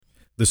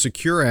The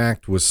Secure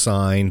Act was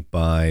signed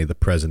by the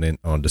president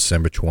on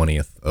December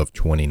 20th of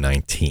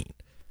 2019.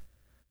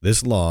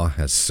 This law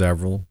has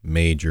several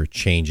major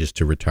changes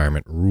to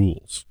retirement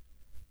rules.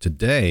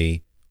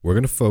 Today, we're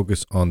going to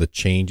focus on the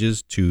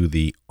changes to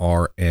the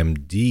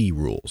RMD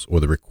rules, or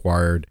the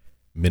required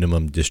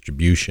minimum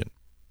distribution.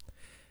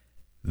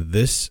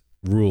 This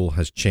rule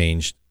has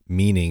changed,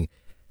 meaning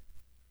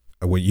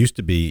what used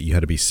to be you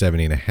had to be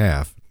 70 and a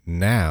half.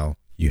 Now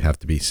you have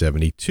to be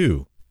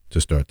 72 to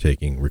start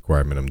taking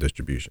required minimum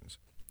distributions.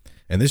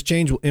 And this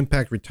change will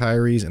impact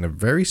retirees in a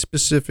very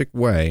specific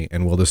way,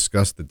 and we'll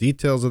discuss the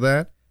details of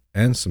that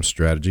and some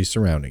strategies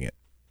surrounding it.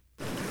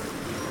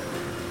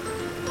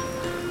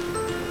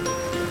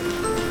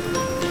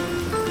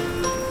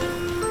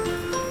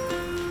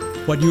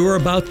 What you are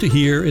about to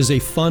hear is a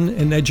fun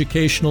and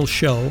educational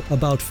show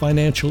about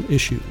financial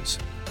issues.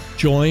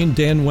 Join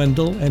Dan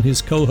Wendell and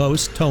his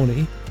co-host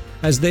Tony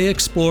as they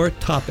explore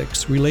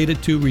topics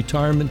related to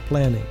retirement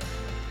planning.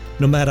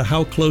 No matter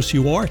how close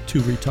you are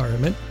to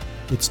retirement,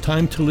 it's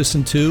time to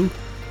listen to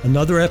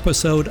another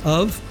episode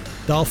of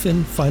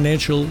Dolphin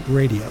Financial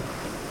Radio.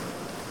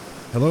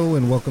 Hello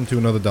and welcome to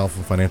another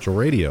Dolphin Financial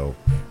Radio.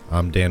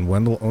 I'm Dan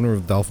Wendell, owner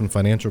of Dolphin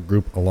Financial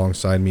Group.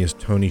 Alongside me is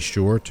Tony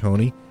Shore.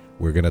 Tony,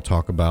 we're going to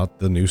talk about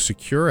the new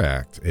Secure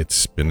Act.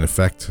 It's been in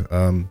effect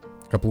a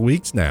couple of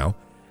weeks now,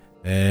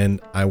 and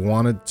I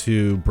wanted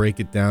to break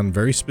it down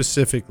very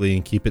specifically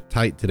and keep it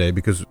tight today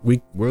because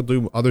we'll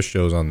do other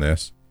shows on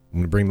this. I'm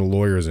going to bring the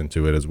lawyers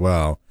into it as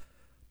well.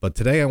 But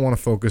today I want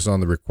to focus on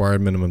the required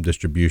minimum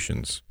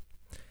distributions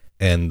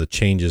and the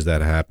changes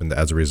that happened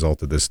as a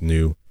result of this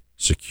new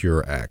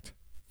Secure Act.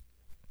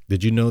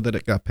 Did you know that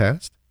it got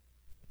passed?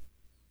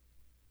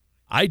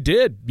 I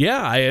did.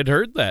 Yeah, I had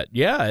heard that.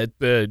 Yeah,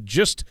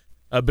 just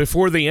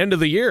before the end of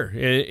the year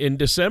in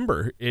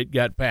December, it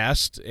got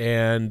passed,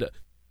 and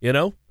they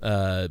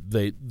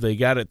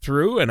got it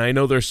through. And I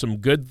know there's some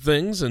good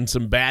things and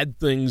some bad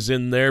things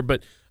in there,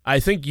 but I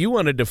think you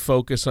wanted to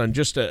focus on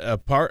just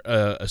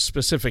a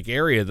specific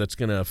area that's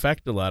going to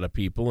affect a lot of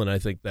people, and I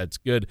think that's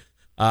good.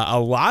 A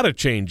lot of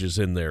changes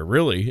in there,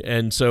 really,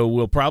 and so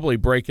we'll probably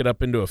break it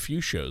up into a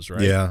few shows, right?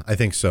 Yeah, I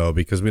think so,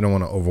 because we don't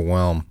want to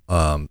overwhelm.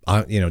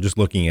 Just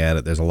looking at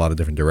it, there's a lot of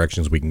different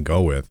directions we can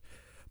go with,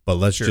 but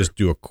let's just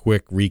do a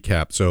quick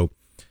recap. So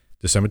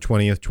December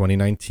 20th,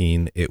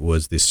 2019, it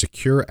was the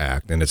Secure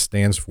Act, and it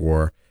stands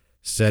for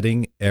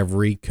Setting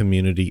Every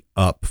Community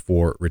Up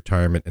for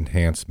Retirement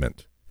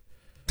Enhancement.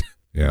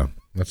 Yeah,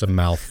 that's a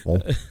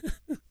mouthful.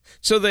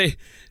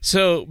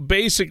 So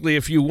basically,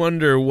 if you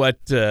wonder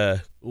what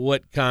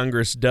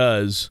Congress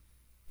does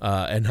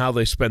and how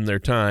they spend their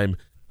time,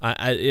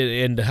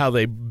 and how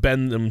they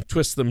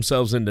twist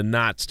themselves into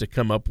knots to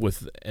come up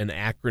with an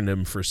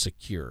acronym for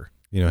secure.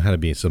 You know, it had to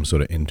be some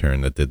sort of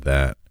intern that did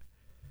that.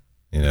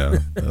 You know,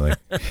 they're like,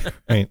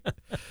 right,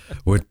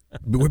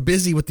 we're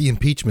busy with the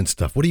impeachment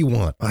stuff. What do you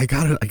want? I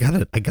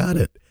got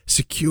it.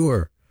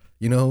 Secure.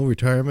 You know,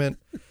 retirement.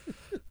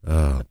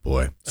 Oh,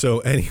 boy. So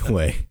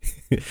anyway,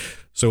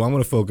 so I'm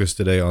going to focus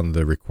today on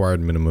the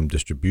required minimum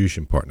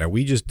distribution part. Now,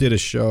 we just did a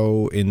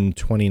show in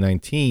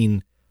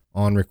 2019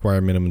 on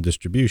required minimum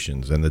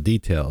distributions and the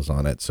details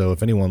on it. So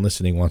if anyone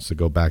listening wants to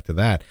go back to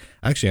that,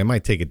 actually, I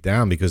might take it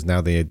down because now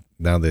the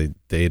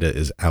data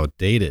is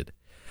outdated.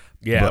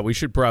 Yeah, but we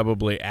should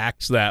probably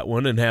axe that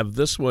one and have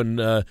this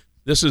one.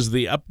 This is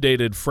the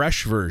updated,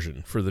 fresh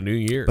version for the new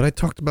year. But I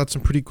talked about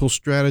some pretty cool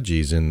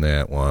strategies in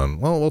that one.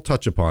 Well, we'll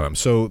touch upon them.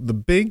 So the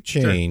big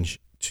change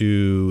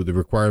to the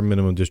required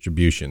minimum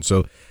distribution.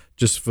 So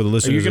just for the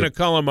listeners. Are you going to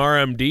call them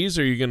RMDs,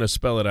 or are you going to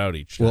spell it out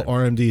each time? Well,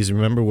 RMDs,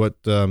 remember what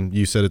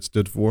you said it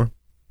stood for?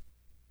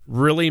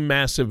 Really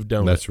massive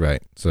donut. That's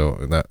right. So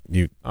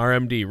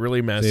RMD,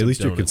 really massive donut. At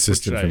least you're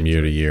consistent from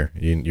year to year.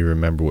 You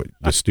remember what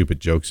the stupid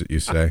jokes that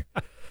you say.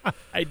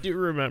 I do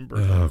remember.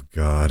 Oh,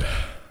 God.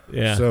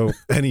 Yeah. So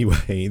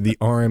anyway, the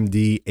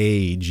RMD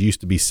age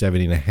used to be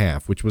 70 and a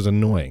half, which was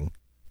annoying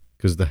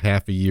because the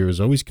half a year is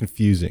always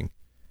confusing.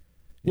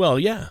 Well,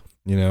 yeah.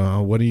 You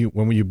know, when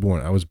were you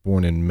born? I was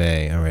born in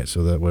May. All right.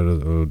 So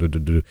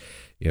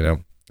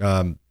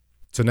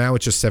so now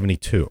it's just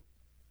 72,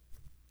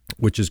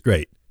 which is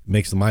great. It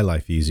makes my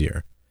life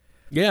easier.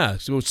 Yeah.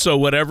 So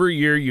whatever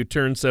year you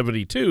turn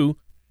 72,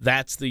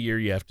 that's the year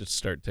you have to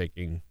start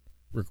taking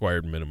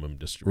required minimum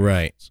distributions.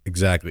 Right,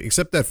 exactly.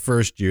 Except that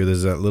first year,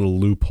 there's that little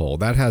loophole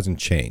that hasn't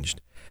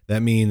changed.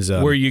 That means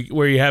where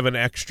you have an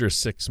extra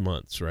 6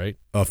 months, right?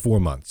 4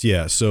 months,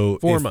 yeah. So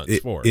 4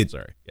 months.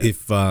 Sorry.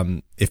 Yeah.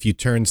 If you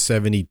turn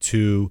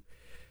 72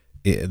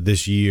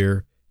 this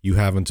year, you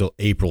have until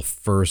April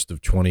 1st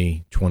of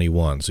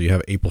 2021. So you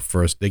have April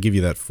 1st. They give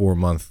you that 4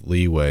 month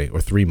leeway,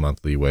 or 3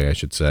 month leeway, I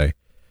should say,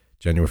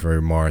 January,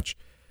 February, March,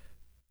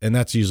 and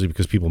that's usually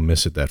because people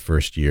miss it that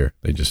first year.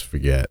 They just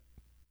forget,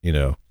 you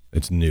know.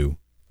 It's new,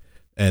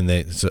 and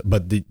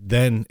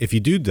then if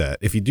you do that,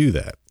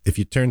 if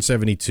you turn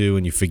 72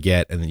 and you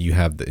forget, and then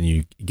and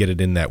you get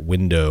it in that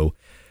window,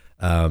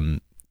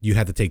 you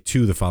have to take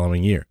 2 the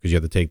following year because you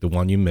have to take the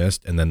one you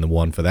missed and then the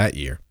one for that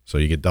year. So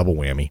you get double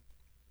whammy,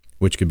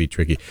 which can be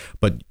tricky.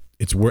 But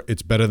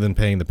it's better than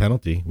paying the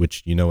penalty,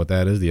 which you know what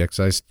that is, the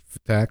excise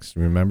tax,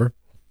 remember?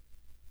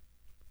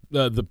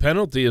 The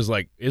penalty is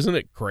like, isn't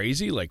it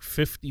crazy? Like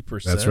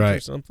 50% That's right. or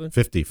something?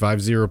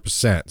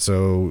 50%.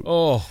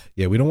 So,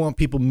 yeah, we don't want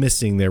people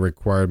missing their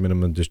required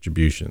minimum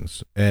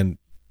distributions. And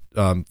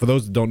for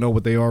those that don't know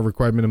what they are,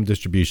 required minimum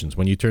distributions,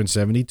 when you turn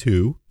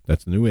 72,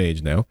 that's the new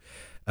age now,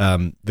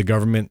 the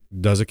government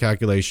does a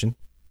calculation,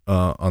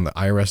 on the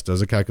IRS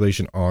does a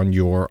calculation on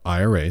your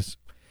IRAs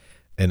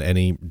and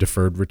any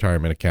deferred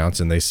retirement accounts,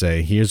 and they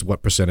say, here's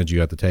what percentage you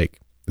have to take.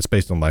 It's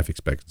based on life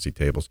expectancy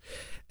tables.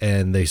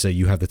 And they say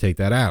you have to take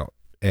that out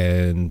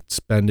and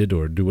spend it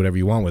or do whatever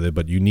you want with it,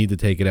 but you need to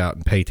take it out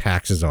and pay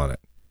taxes on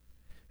it.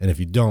 And if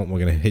you don't, we're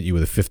going to hit you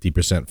with a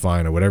 50%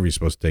 fine or whatever you're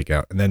supposed to take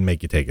out and then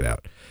make you take it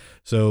out.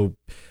 So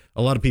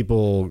a lot of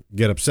people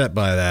get upset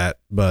by that,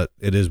 but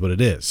it is what it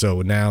is.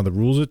 So now the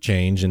rules have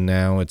changed, and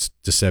now it's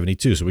to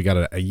 72. So we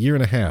got a year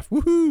and a half,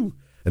 woohoo,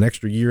 an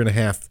extra year and a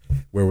half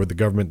where the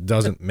government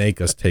doesn't make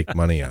us take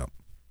money out.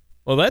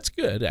 Well, that's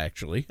good,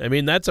 actually. I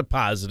mean, that's a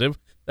positive.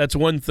 That's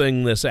one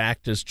thing this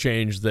act has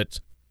changed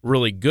that's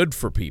really good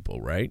for people,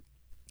 right?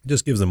 It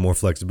just gives them more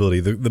flexibility.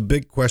 The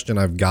big question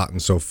I've gotten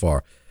so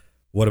far,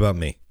 what about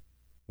me?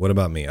 What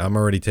about me? I'm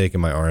already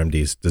taking my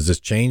RMDs. Does this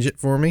change it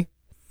for me?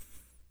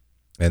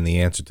 And the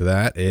answer to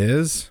that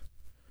is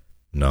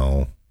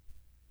no.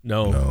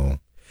 No.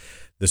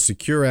 The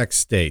Secure Act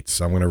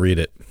states, I'm going to read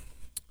it.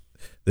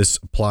 This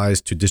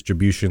applies to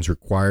distributions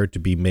required to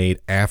be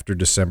made after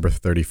December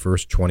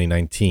 31st,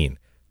 2019,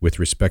 with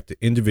respect to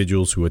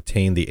individuals who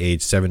attain the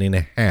age 70 and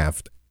a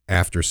half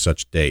after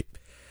such date.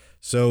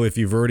 So if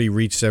you've already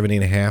reached 70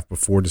 and a half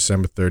before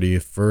December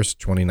 31st,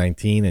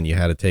 2019, and you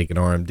had to take an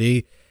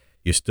RMD,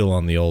 you're still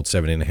on the old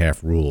 70 and a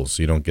half rules.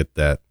 You don't get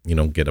that. You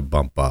don't get a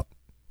bump up.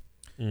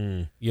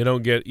 You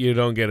don't get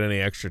any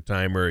extra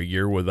time or a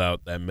year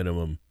without that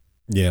minimum.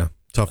 Yeah.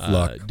 Tough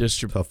luck.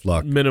 Tough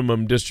luck.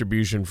 Minimum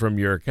distribution from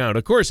your account.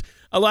 Of course,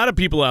 a lot of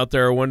people out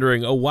there are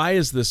wondering, why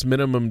is this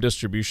minimum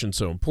distribution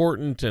so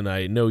important? And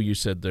I know you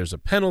said there's a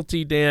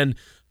penalty, Dan,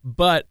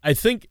 but I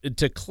think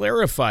to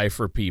clarify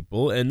for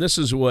people, and this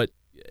is what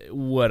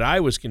I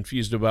was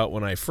confused about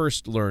when I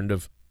first learned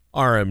of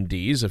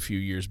RMDs a few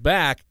years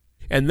back,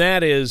 and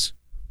that is,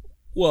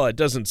 well, it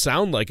doesn't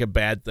sound like a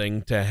bad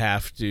thing to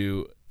have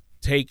to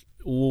take.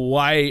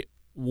 Why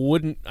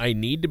wouldn't I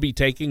need to be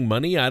taking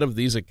money out of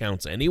these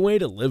accounts anyway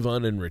to live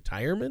on in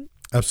retirement?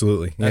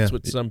 Absolutely. That's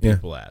what some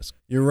people ask.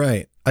 You're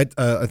right. I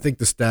think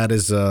the stat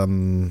is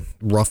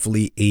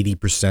roughly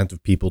 80%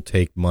 of people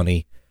take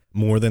money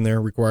more than their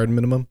required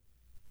minimum.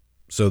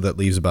 So that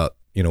leaves about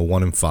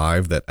 1 in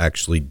 5 that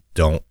actually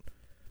don't,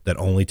 that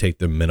only take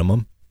the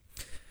minimum.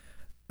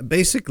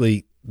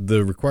 Basically,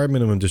 the required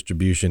minimum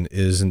distribution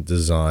isn't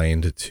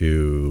designed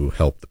to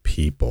help the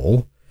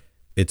people.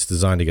 It's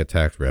designed to get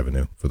tax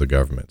revenue for the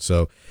government.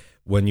 So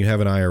when you have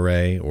an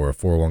IRA or a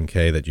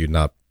 401k that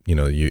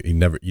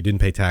you didn't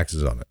pay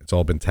taxes on it, it's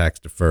all been tax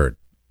deferred,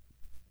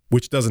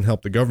 which doesn't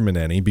help the government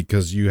any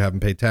because you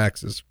haven't paid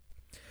taxes.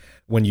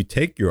 When you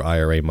take your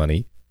IRA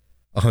money,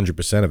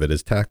 100% of it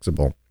is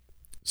taxable.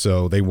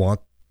 So they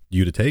want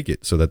you to take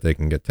it so that they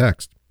can get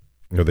taxed,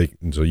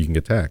 so you can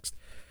get taxed.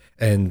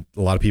 And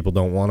a lot of people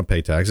don't want to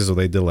pay taxes, so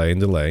they delay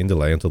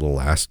until the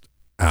last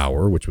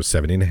hour, which was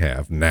 70 and a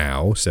half,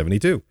 now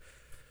 72.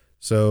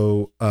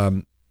 So,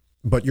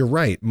 but you're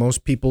right.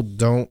 Most people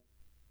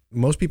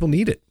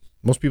need it.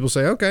 Most people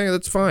say, okay,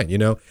 that's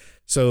fine,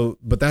 So,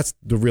 but that's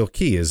the real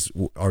key is,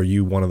 are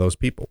you one of those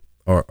people?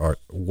 Or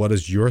what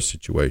is your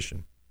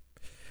situation?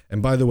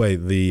 And by the way,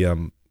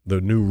 the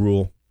new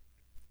rule,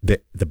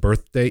 the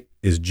birth date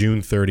is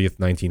June 30th,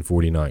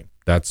 1949.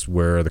 That's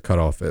where the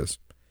cutoff is.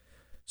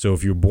 So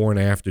if you're born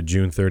after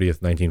June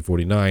 30th,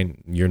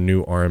 1949, your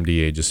new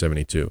RMD age is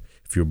 72.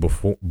 If you're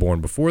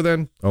born before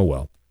then, oh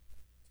well.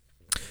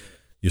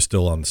 You're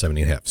still on the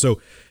 70 and a half. So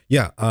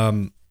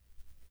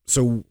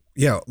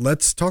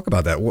let's talk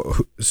about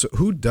that. So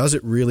who does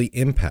it really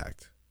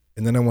impact?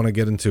 And then I want to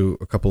get into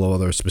a couple of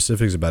other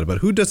specifics about it. But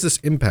who does this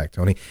impact,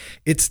 Tony?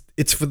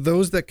 It's for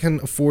those that can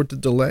afford to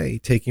delay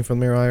taking from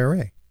their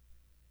IRA,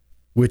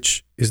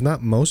 which is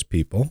not most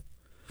people.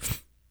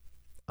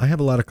 I have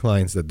a lot of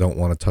clients that don't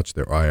want to touch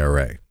their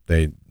IRA.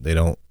 They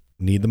don't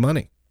need the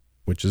money,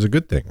 which is a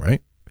good thing,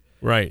 right?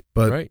 Right.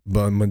 But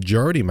a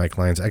majority of my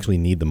clients actually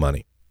need the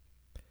money.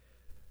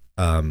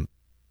 And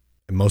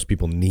most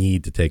people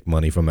need to take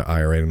money from the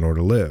IRA in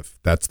order to live.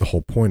 That's the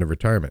whole point of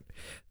retirement.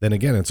 Then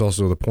again, it's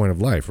also the point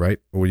of life, right?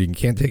 Well, you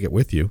can't take it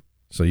with you,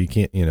 so you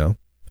can't. You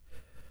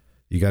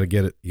got to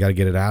get it. You got to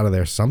get it out of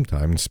there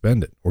sometime and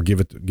spend it, or give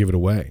it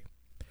away.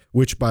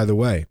 Which, by the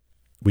way,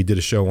 we did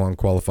a show on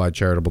qualified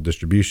charitable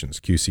distributions,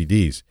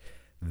 QCDs.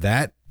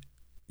 That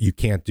you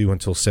can't do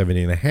until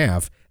 70 and a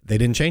half. They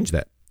didn't change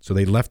that, so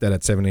they left that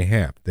at 70 and a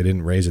half. They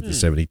didn't raise it to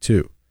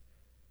 72.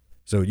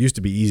 So it used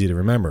to be easy to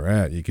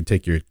remember. You could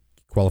take your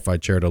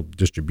qualified charitable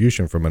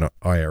distribution from an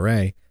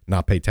IRA,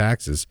 not pay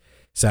taxes,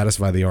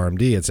 satisfy the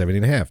RMD at 70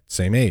 and a half,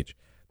 same age.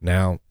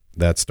 Now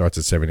that starts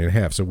at 70 and a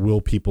half. So will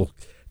people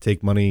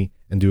take money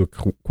and do a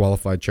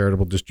qualified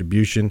charitable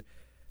distribution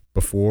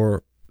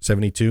before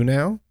 72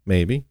 now,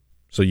 maybe.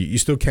 So you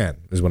still can,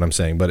 is what I'm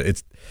saying, but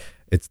it's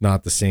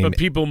not the same. But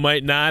people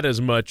might not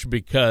as much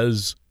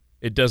because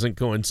it doesn't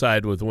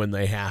coincide with when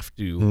they have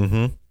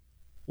to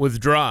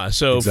withdraw.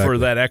 So for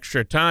that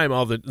extra time,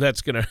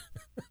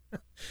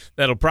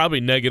 that'll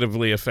probably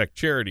negatively affect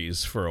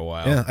charities for a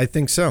while. Yeah, I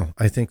think so.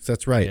 I think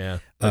that's right. Yeah,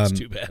 that's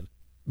too bad.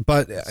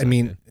 But I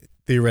mean,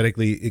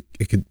 theoretically,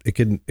 it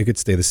could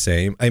stay the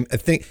same. I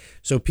think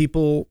so.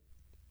 People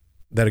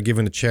that are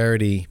given to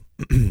charity,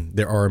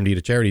 their RMD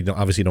to charity,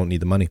 obviously don't need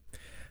the money.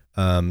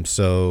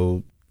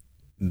 So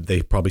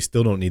they probably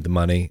still don't need the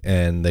money,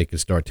 and they can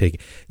start taking.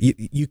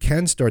 You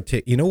can start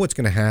taking. You know what's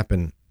going to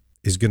happen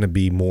is going to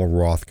be more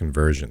Roth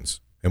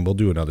conversions, and we'll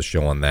do another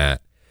show on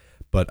that.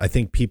 But I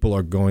think people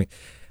are going.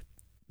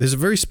 There's a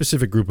very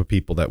specific group of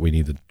people that we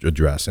need to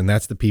address, and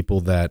that's the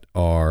people that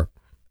are,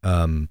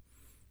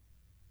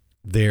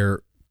 they're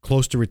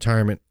close to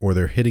retirement or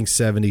they're hitting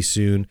 70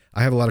 soon.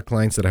 I have a lot of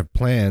clients that have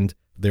planned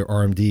their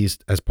RMDs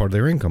as part of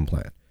their income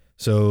plan.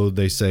 So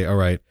they say, all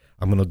right,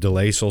 I'm going to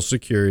delay Social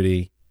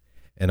Security,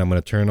 and I'm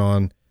going to turn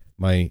on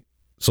my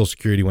Social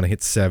Security when I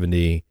hit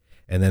 70,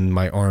 and then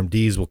my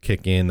RMDs will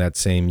kick in that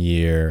same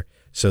year.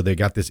 So they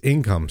got this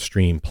income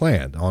stream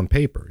planned on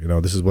paper.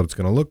 This is what it's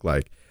going to look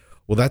like.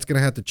 Well, that's going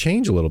to have to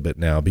change a little bit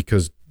now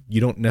because you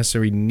don't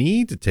necessarily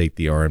need to take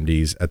the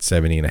RMDs at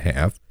 70 and a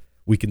half.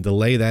 We can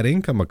delay that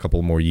income a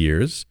couple more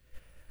years.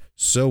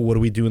 So what do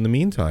we do in the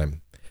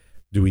meantime?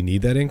 Do we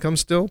need that income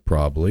still?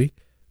 Probably.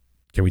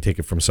 Can we take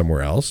it from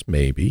somewhere else?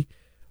 Maybe.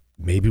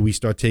 Maybe we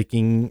start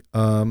taking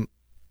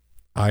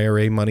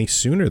IRA money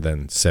sooner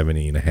than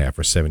 70 and a half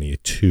or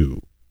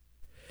 72.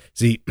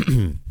 See,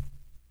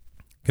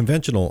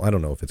 conventional, I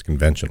don't know if it's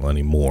conventional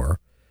anymore.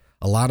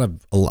 A lot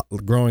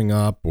growing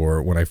up,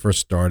 or when I first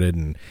started,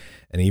 and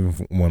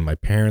even when my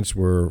parents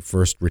were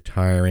first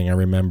retiring, I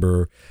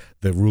remember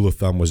the rule of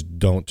thumb was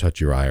don't touch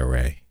your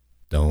IRA.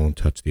 Don't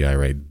touch the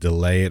IRA.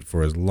 Delay it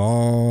for as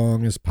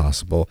long as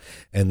possible.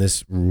 And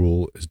this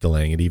rule is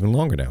delaying it even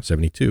longer now,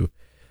 72.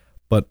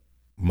 But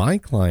my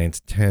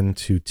clients tend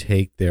to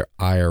take their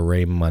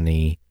IRA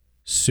money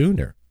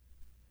sooner,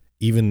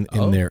 even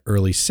in their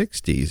early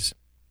 60s.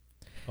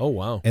 Oh,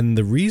 wow. And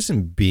the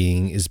reason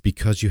being is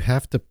because you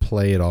have to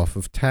play it off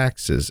of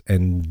taxes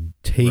and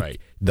take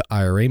the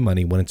IRA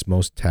money when it's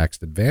most tax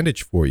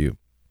advantage for you.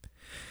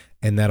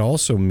 And that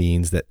also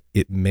means that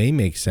it may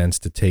make sense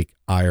to take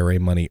IRA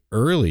money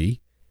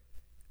early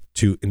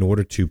in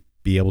order to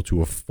be able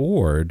to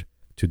afford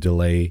to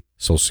delay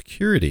Social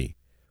Security,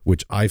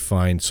 which I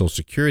find Social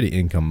Security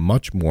income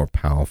much more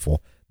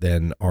powerful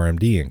than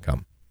RMD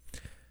income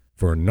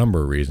for a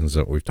number of reasons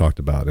that we've talked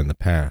about in the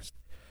past.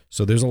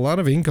 So there's a lot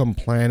of income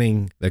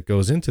planning that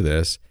goes into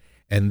this,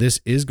 and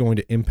this is going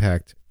to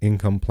impact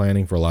income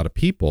planning for a lot of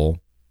people,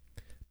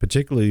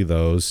 particularly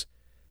those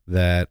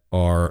that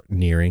are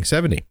nearing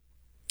 70,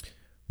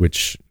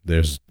 which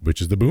is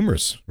the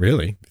boomers,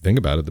 really. If you think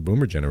about it, the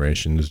boomer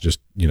generation is just,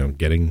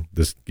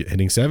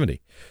 hitting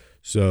 70.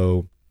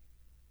 So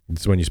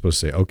it's when you're supposed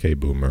to say, okay,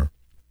 boomer.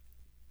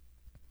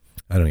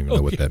 I don't even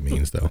know what that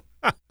means, though.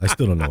 I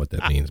still don't know what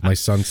that means. My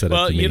son said it to me.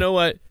 Well, you know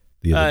what?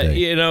 The other day.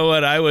 You know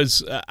what?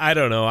 I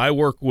don't know. I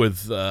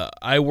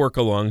work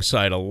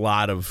alongside a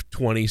lot of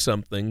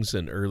 20-somethings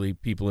and early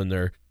people in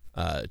their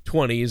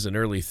 20s and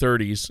early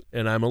 30s,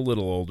 and I'm a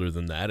little older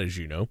than that, as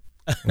you know.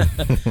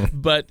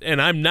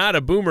 And I'm not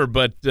a boomer,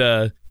 but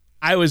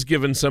I was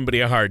giving somebody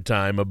a hard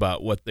time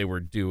about what they were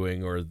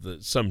doing or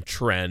some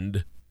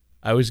trend.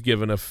 I was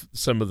giving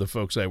some of the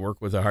folks I work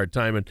with a hard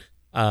time, and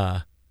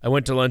I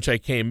went to lunch, I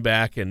came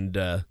back,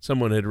 and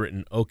someone had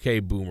written, okay,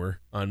 boomer,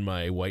 on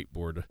my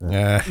whiteboard.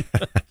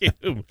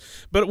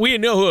 But we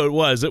know who it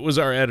was. It was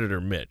our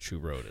editor, Mitch, who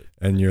wrote it.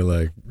 And you're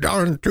like,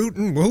 darn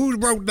tootin', who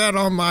wrote that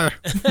on my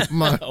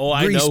Oh,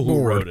 I know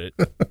who wrote it.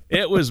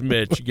 It was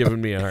Mitch giving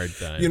me a hard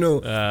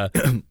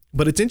time.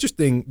 But it's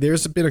interesting.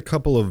 There's been a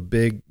couple of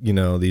big,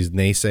 these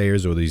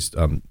naysayers or these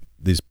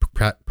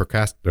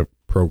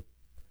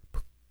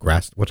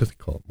what do they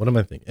call them? What am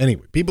I thinking?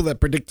 Anyway, people that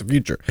predict the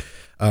future.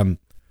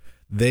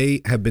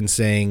 They have been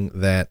saying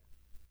that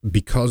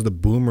because the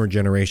boomer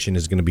generation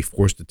is going to be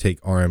forced to take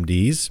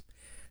RMDs,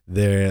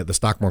 the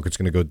stock market's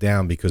going to go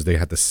down because they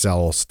had to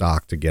sell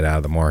stock to get out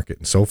of the market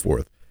and so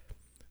forth.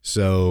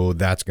 So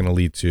that's going to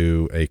lead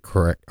to a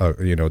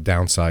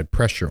downside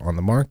pressure on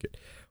the market.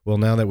 Well,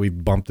 now that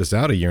we've bumped this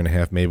out a year and a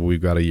half, maybe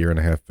we've got a year and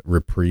a half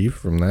reprieve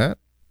from that.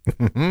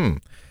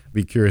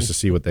 Be curious to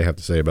see what they have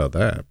to say about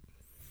that.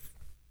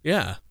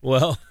 Yeah,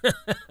 well,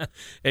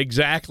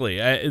 exactly.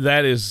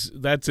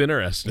 That's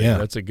interesting. Yeah.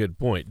 That's a good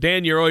point.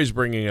 Dan, you're always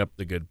bringing up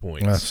the good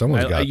points.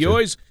 Someone's got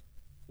to.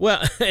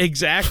 Well,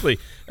 exactly.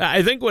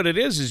 I think what it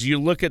is you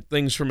look at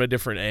things from a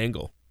different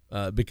angle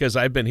because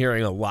I've been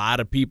hearing a lot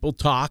of people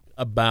talk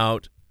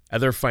about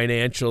other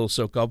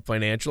so-called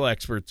financial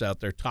experts out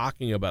there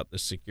talking about the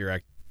Secure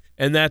Act.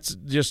 And that's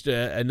just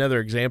another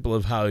example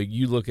of how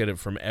you look at it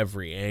from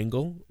every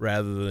angle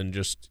rather than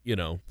just,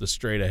 the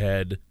straight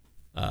ahead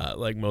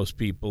like most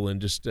people and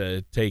just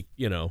take,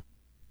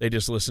 they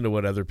just listen to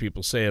what other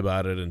people say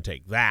about it and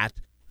take that.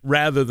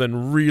 rather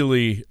than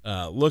really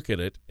look at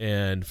it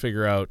and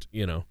figure out,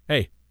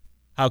 hey,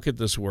 how could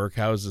this work?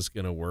 How is this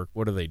going to work?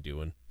 What are they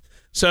doing?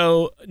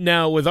 So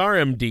now with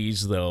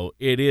RMDs, though,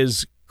 it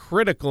is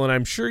critical, and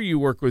I'm sure you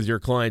work with your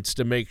clients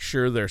to make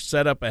sure they're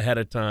set up ahead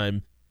of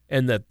time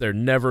and that they're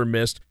never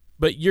missed.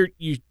 But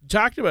you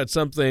talked about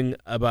something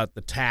about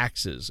the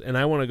taxes, and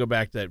I want to go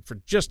back to that for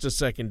just a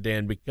second,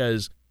 Dan,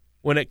 because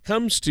when it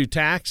comes to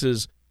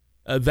taxes,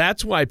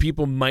 that's why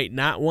people might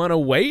not want to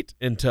wait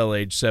until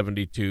age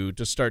 72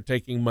 to start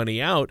taking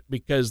money out,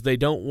 because they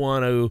don't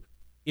want to,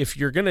 if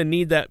you're going to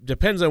need that,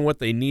 depends on what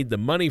they need the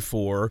money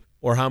for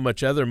or how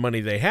much other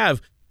money they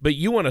have, but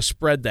you want to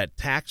spread that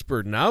tax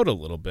burden out a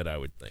little bit, I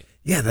would think.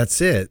 Yeah, that's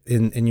it.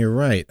 And you're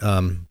right.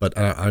 But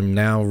I'm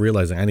now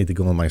realizing I need to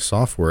go on my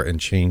software and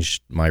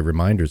change my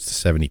reminders to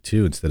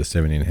 72 instead of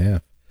 70 and a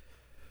half.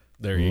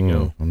 There you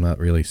go. I'm not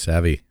really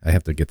savvy. I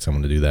have to get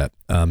someone to do that.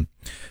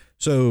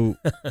 So,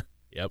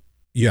 yep.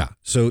 Yeah.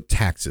 So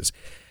taxes.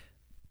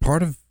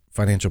 Part of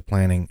financial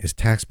planning is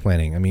tax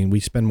planning. I mean,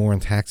 we spend more on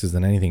taxes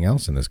than anything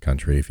else in this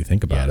country, if you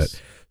think about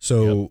it.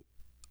 So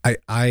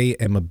I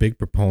am a big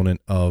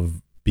proponent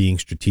of being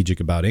strategic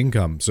about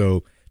income.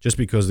 So just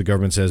because the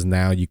government says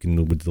now you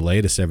can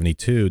delay to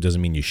 72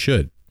 doesn't mean you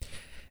should.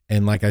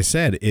 And like I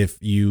said, if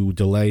you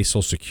delay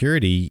Social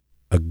Security,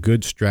 a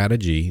good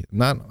strategy,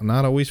 not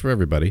always for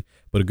everybody,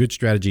 but a good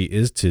strategy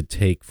is to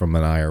take from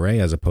an IRA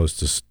as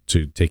opposed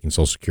to taking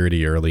Social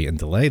Security early and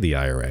delay the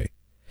IRA.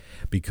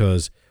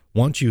 Because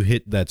once you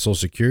hit that Social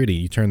Security,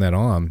 you turn that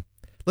on.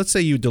 Let's say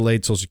you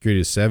delayed Social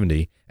Security to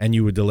 70 and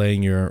you were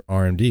delaying your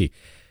RMD.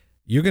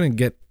 You're going to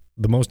get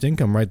the most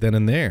income right then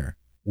and there.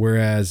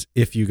 Whereas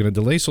if you're going to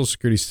delay Social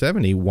Security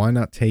 70, why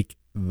not take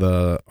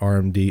the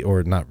RMD,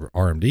 or not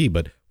RMD,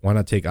 but why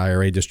not take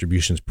IRA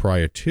distributions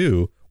prior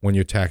to when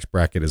your tax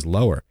bracket is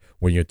lower,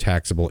 when your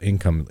taxable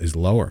income is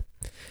lower?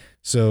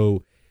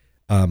 So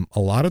a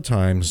lot of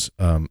times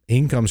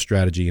income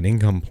strategy and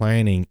income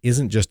planning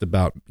isn't just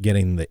about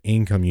getting the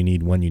income you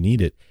need when you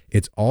need it.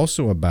 It's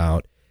also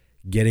about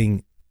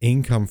getting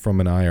income from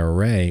an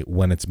IRA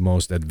when it's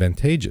most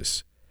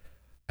advantageous.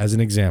 As an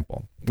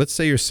example, let's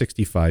say you're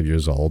 65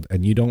 years old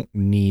and you don't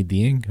need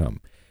the income.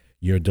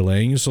 You're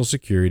delaying your Social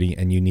Security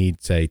and you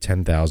need, say,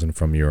 $10,000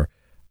 from your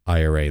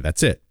IRA.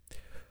 That's it.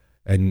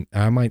 And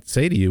I might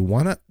say to you,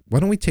 why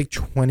don't we take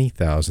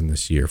 $20,000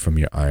 this year from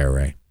your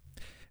IRA?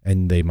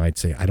 And they might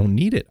say, I don't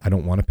need it. I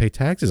don't want to pay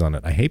taxes on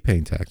it. I hate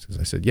paying taxes.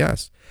 I said,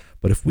 yes.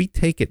 But if we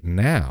take it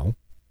now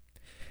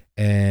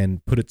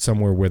and put it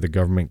somewhere where the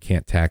government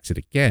can't tax it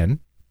again,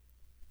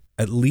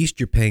 at least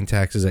you're paying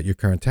taxes at your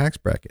current tax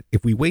bracket.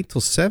 If we wait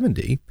till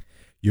 70,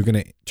 you're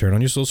going to turn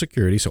on your Social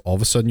Security. So all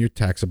of a sudden your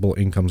taxable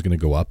income is going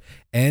to go up,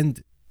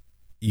 and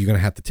you're going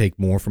to have to take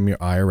more from your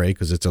IRA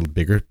because it's a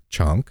bigger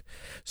chunk.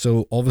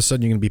 So all of a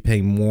sudden you're going to be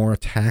paying more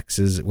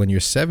taxes when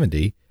you're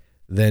 70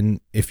 than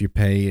if you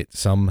pay it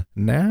some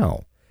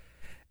now.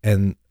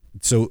 And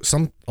so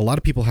a lot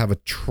of people have a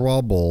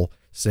trouble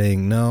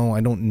saying, no,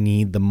 I don't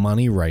need the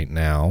money right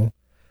now.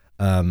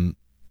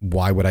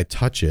 Why would I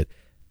touch it?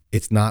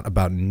 It's not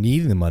about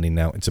needing the money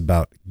now. It's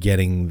about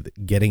getting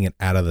it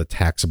out of the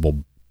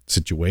taxable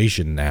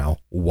situation now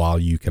while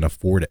you can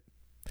afford it,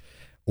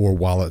 or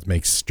while it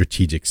makes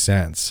strategic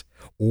sense,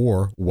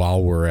 or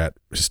while we're at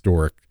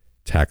historic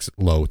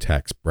low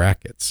tax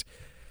brackets.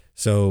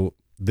 So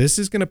this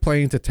is going to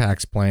play into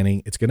tax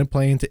planning. It's going to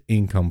play into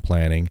income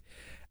planning.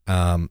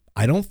 I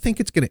don't think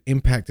it's going to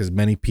impact as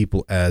many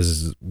people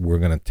as we're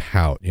going to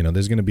tout.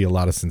 There's going to be a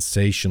lot of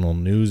sensational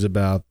news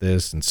about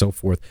this and so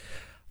forth.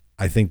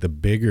 I think the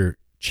bigger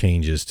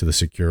changes to the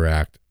Secure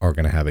Act are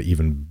going to have an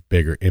even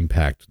bigger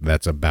impact.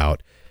 That's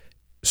about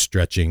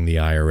stretching the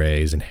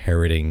IRAs,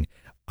 inheriting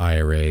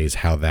IRAs,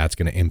 how that's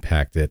going to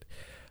impact it.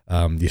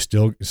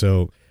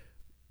 So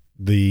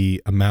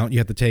the amount you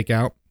have to take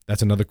out,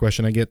 that's another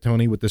question I get,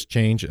 Tony, with this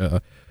change.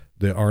 The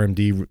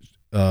RMD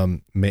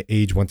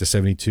age went to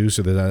 72,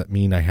 so does that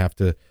mean I have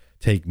to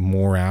take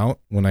more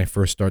out when I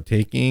first start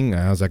taking?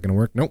 How's that going to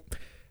work? Nope,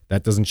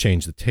 that doesn't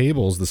change. The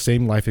tables, the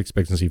same life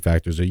expectancy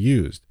factors are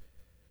used.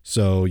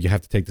 So you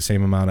have to take the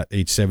same amount at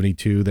age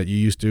 72 that you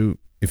used to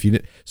if you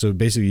did. So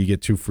basically you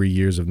get 2 free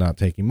years of not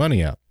taking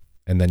money out,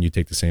 and then you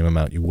take the same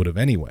amount you would have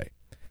anyway.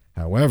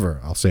 However,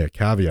 I'll say a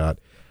caveat.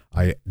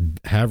 I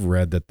have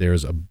read that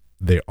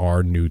there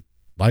are new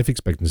life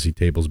expectancy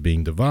tables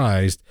being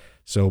devised.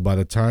 So by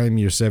the time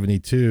you're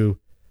 72,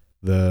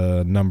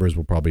 the numbers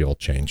will probably all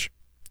change.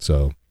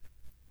 So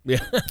yeah.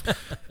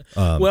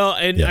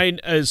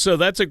 So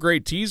that's a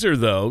great teaser,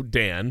 though,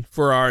 Dan,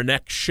 for our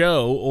next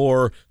show,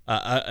 or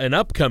an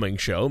upcoming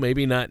show,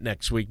 maybe not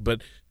next week,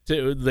 but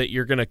that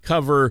you're going to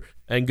cover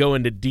and go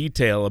into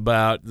detail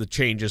about the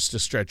changes to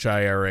stretch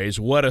IRAs,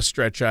 what a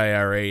stretch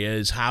IRA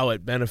is, how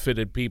it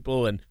benefited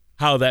people, and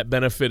how that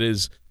benefit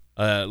is,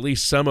 at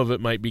least some of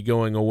it might be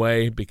going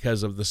away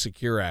because of the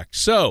Secure Act.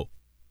 So,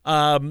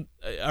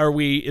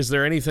 is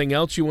there anything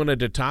else you wanted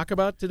to talk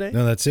about today?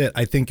 No, that's it.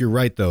 I think you're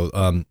right,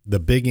 though. The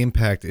big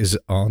impact is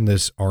on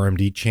this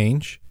RMD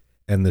change,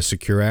 and the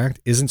Secure Act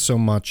isn't so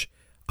much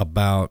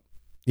about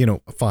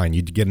fine,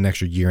 you'd get an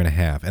extra year and a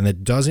half. And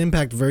that does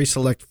impact very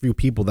select few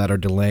people that are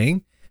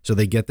delaying. So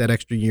they get that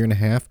extra year and a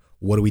half.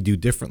 What do we do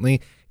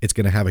differently? It's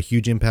going to have a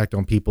huge impact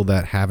on people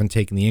that haven't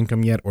taken the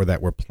income yet or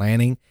that were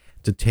planning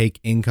to take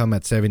income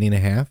at 70 and a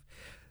half.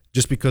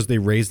 Just because they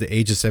raised the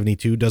age of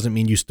 72 doesn't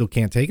mean you still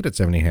can't take it at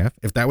 70 and a half.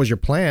 If that was your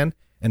plan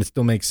and it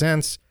still makes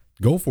sense,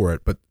 go for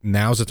it. But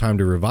now's the time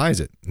to revise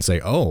it and say,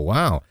 oh,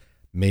 wow,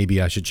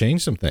 maybe I should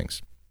change some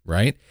things,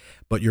 right?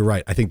 But you're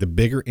right. I think the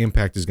bigger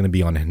impact is going to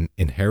be on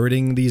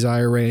inheriting these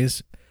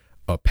IRAs,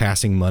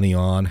 passing money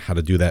on, how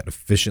to do that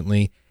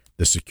efficiently.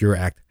 The Secure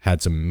Act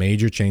had some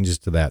major changes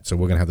to that, so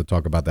we're going to have to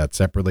talk about that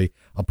separately.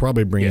 I'll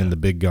probably bring in the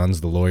big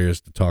guns, the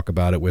lawyers, to talk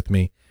about it with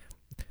me.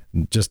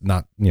 Just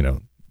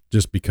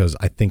because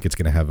I think it's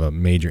going to have a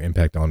major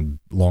impact on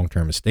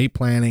long-term estate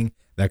planning,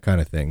 that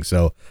kind of thing.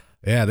 So,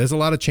 yeah, there's a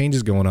lot of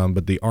changes going on,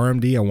 but the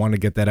RMD, I want to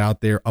get that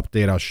out there,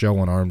 update our show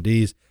on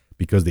RMDs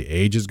because the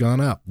age has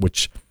gone up,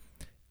 which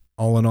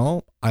all in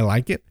all, I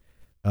like it.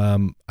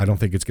 I don't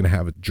think it's going to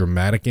have a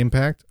dramatic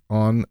impact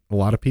on a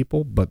lot of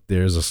people, but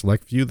there's a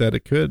select few that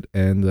it could,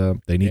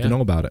 and they need to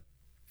know about it.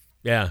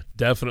 Yeah,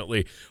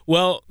 definitely.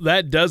 Well,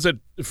 that does it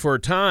for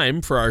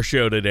time for our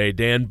show today,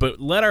 Dan, but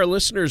let our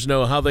listeners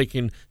know how they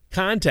can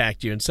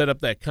contact you and set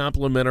up that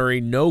complimentary,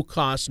 no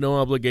cost, no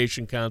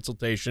obligation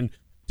consultation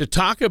to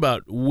talk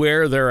about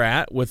where they're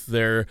at with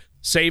their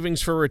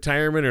savings for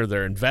retirement or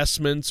their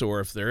investments, or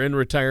if they're in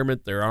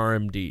retirement, their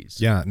RMDs.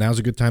 Yeah, now's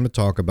a good time to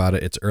talk about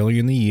it. It's early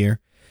in the year.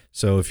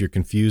 So if you're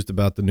confused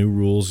about the new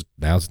rules,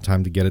 now's the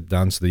time to get it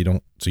done so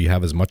you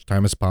have as much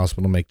time as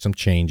possible to make some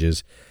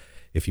changes.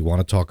 If you want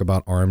to talk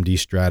about RMD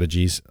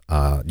strategies,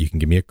 you can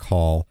give me a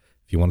call.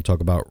 If you want to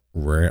talk about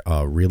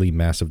really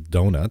massive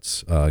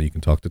donuts, you can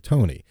talk to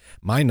Tony.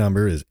 My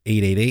number is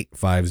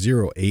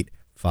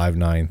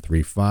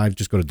 888-508-5935.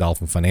 Just go to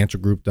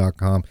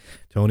dolphinfinancialgroup.com.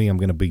 Tony, I'm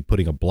going to be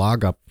putting a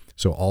blog up,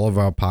 so all of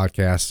our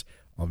podcasts,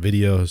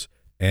 videos,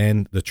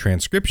 and the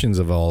transcriptions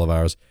of all of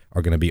ours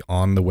are going to be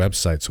on the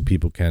website, so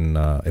people can,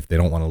 if they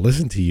don't want to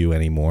listen to you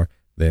anymore,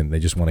 then they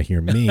just want to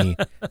hear me,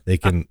 they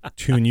can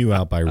tune you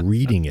out by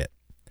reading it.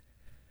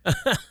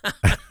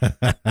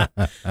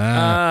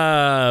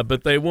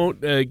 But they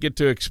won't get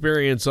to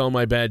experience all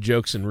my bad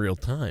jokes in real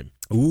time.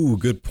 Ooh,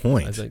 good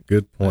point.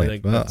 Good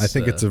point. I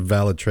think it's a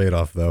valid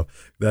trade-off, though.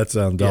 That's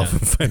on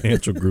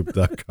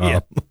dolphinfinancialgroup.com. Yeah.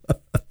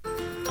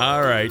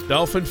 All right,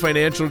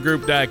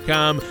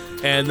 dolphinfinancialgroup.com.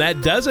 And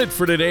that does it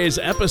for today's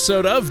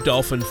episode of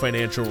Dolphin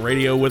Financial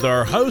Radio with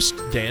our host,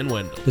 Dan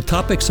Wendell. The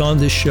topics on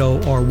this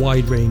show are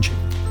wide-ranging,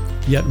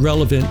 yet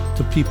relevant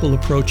to people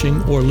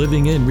approaching or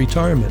living in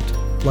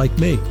retirement, like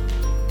me.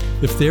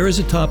 If there is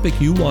a topic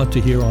you want to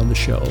hear on the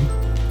show,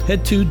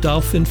 head to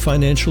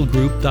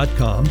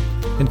dolphinfinancialgroup.com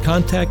and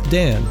contact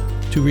Dan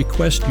to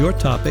request your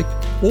topic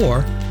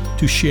or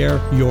to share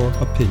your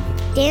opinion.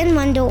 Dan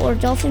Wendell or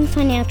Dolphin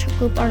Financial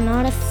Group are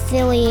not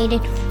affiliated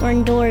or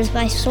endorsed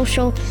by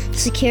Social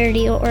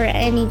Security or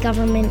any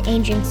government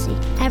agency.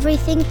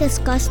 Everything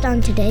discussed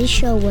on today's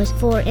show was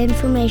for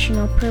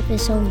informational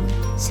purpose only.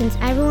 Since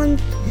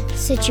everyone's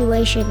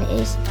situation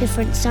is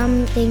different,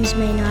 some things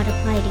may not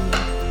apply to you.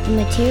 The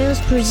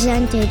materials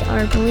presented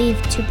are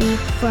believed to be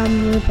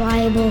from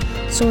reliable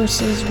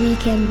sources. We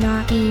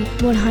cannot be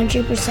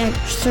 100%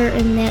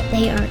 certain that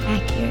they are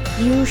accurate.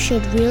 You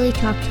should really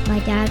talk to my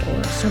dad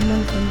or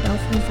someone from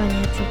Dolphin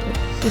Financial Group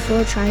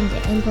before trying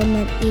to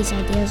implement these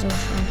ideas or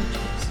strategies.